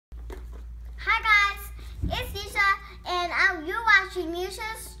watching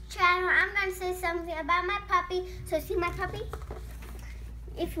Nisha's channel. I'm going to say something about my puppy. So see my puppy?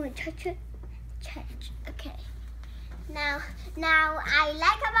 If you want to touch it, touch. Okay. Now I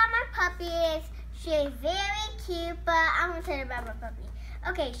like about my puppy is she is very cute, but I'm going to tell you about my puppy.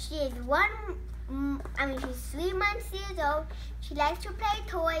 Okay, she is she's 3 months old. She likes to play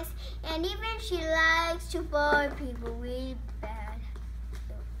toys, and even she likes to bore people really bad.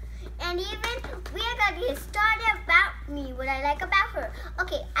 And even we're going to get started about me, what I like about her.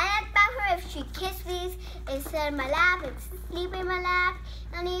 Okay, I like about her if she kisses me instead of my lap and sleep in my lap.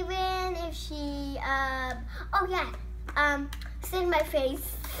 And even if she, sit in my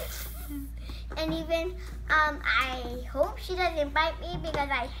face. And even, I hope she doesn't bite me because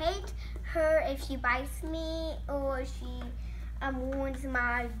I hate her if she bites me or she wounds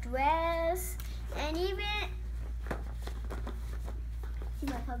my dress. And even, see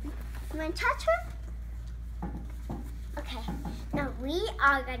my puppy? You want to touch her? Okay, now we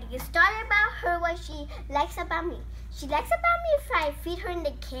are going to get started about her, what she likes about me. She likes about me if I feed her in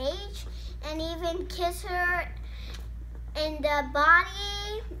the cage and even kiss her in the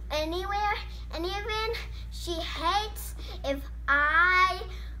body, anywhere. And even she hates if I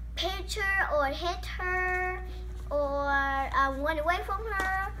pinch her or hit her or run away from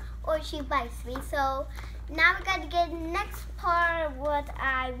her or she bites me. So now we got to get the next part of what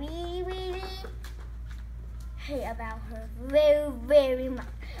I really, really hate about her very, very much.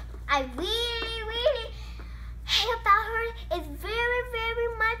 I really, really hate about her is very,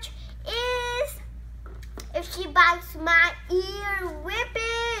 very much is if she bites my ear, whip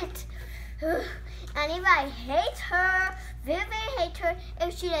it. And if I hate her, very, very hate her,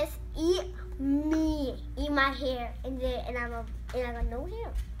 if she just eat my hair, and I got no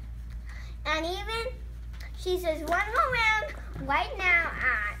hair. And even she's just running around right now.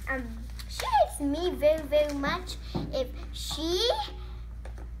 She hates me very, very much. If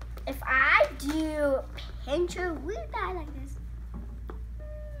I do pinch her, we die like this.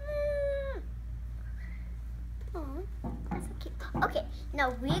 Oh, that's so cute. Okay,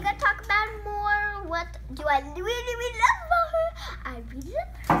 now we're gonna talk about more. What do I really, really love about her? I really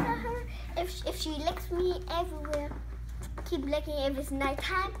love about her. If she licks me everywhere, keep licking if it's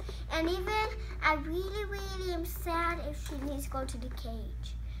nighttime. And even I really, really am sad if she needs to go to the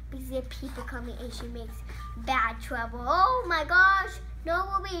cage because there are people coming and she makes bad trouble. Oh my gosh, no,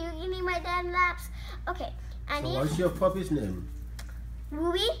 Ruby, you need my damn laps. Okay, and so what's your puppy's name?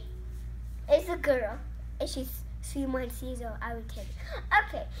 Ruby is a girl, and she's 3 months old. I would take it.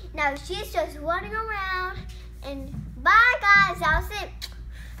 Okay, now she's just running around, and bye guys, I'll say.